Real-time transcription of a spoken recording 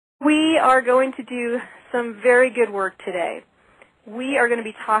We are going to do some very good work today. We are going to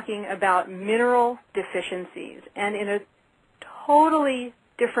be talking about mineral deficiencies, and in a totally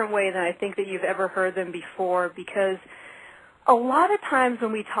different way than I think that you've ever heard them before, because a lot of times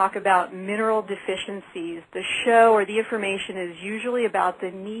when we talk about mineral deficiencies, the show or the information is usually about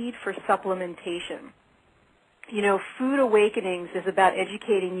the need for supplementation. You know, Food Awakenings is about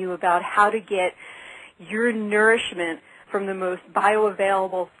educating you about how to get your nourishment from the most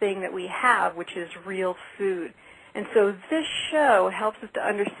bioavailable thing that we have, which is real food. And so this show helps us to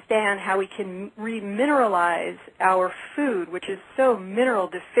understand how we can remineralize our food, which is so mineral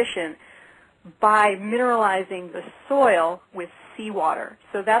deficient, by mineralizing the soil with seawater.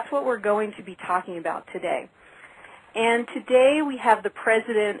 So that's what we're going to be talking about today. And today we have the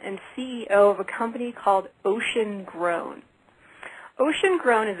president and CEO of a company called Ocean Grown. Ocean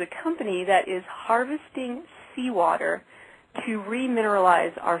Grown is a company that is harvesting seawater to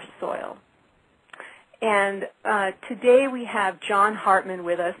remineralize our soil. And today we have John Hartman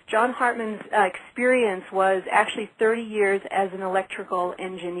with us. John Hartman's experience was actually 30 years as an electrical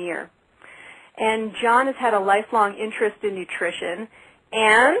engineer. And John has had a lifelong interest in nutrition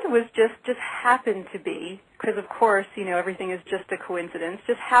and was just happened to be, because of course, you know, everything is just a coincidence,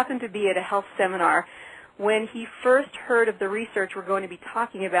 just happened to be at a health seminar when he first heard of the research we're going to be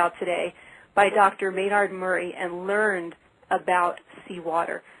talking about today by Dr. Maynard Murray and learned about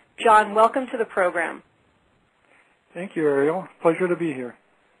seawater. John, welcome to the program. Thank you, Ariel. Pleasure to be here.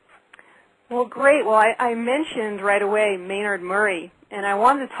 Well, great. Well, I mentioned right away Maynard Murray, and I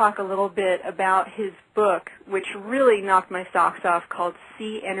wanted to talk a little bit about his book, which really knocked my socks off, called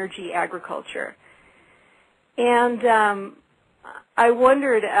Sea Energy Agriculture. And I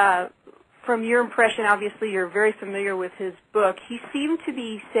wondered, from your impression, obviously you're very familiar with his book, he seemed to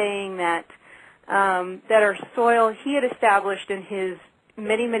be saying that that our soil, he had established in his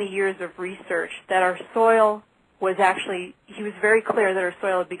many, many years of research that our soil was actually, he was very clear that our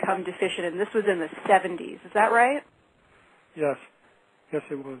soil had become deficient, and this was in the 70s. Is that right? Yes. Yes,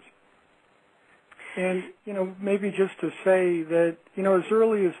 it was. And, you know, maybe just to say that, you know, as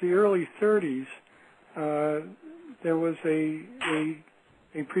early as the early 30s, there was a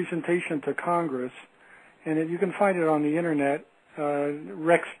presentation to Congress, and you can find it on the Internet.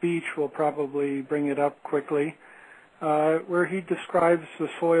 Rex Beach will probably bring it up quickly, where he describes the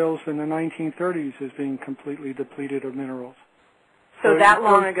soils in the 1930s as being completely depleted of minerals. So that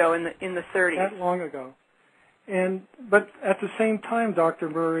long ago, in the 30s. That long ago. But at the same time, Dr.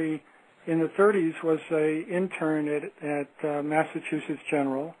 Murray, in the 30s, was an intern at Massachusetts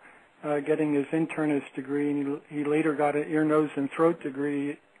General, getting his internist degree, and he later got an ear, nose, and throat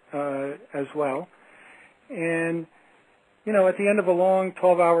degree as well. And, you know, at the end of a long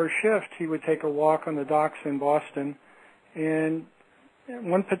 12-hour shift, he would take a walk on the docks in Boston, and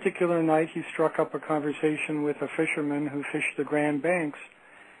one particular night he struck up a conversation with a fisherman who fished the Grand Banks,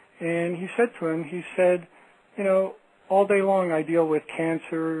 and he said to him, you know, all day long I deal with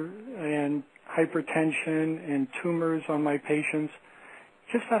cancer and hypertension and tumors on my patients.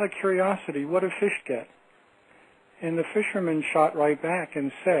 Just out of curiosity, what do fish get? And the fisherman shot right back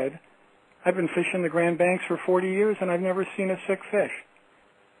and said, I've been fishing the Grand Banks for 40 years and I've never seen a sick fish.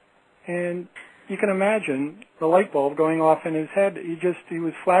 And you can imagine the light bulb going off in his head. He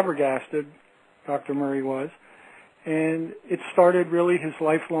was flabbergasted, Dr. Murray was. And it started really his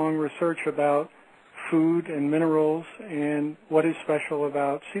lifelong research about food and minerals and what is special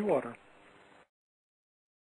about seawater.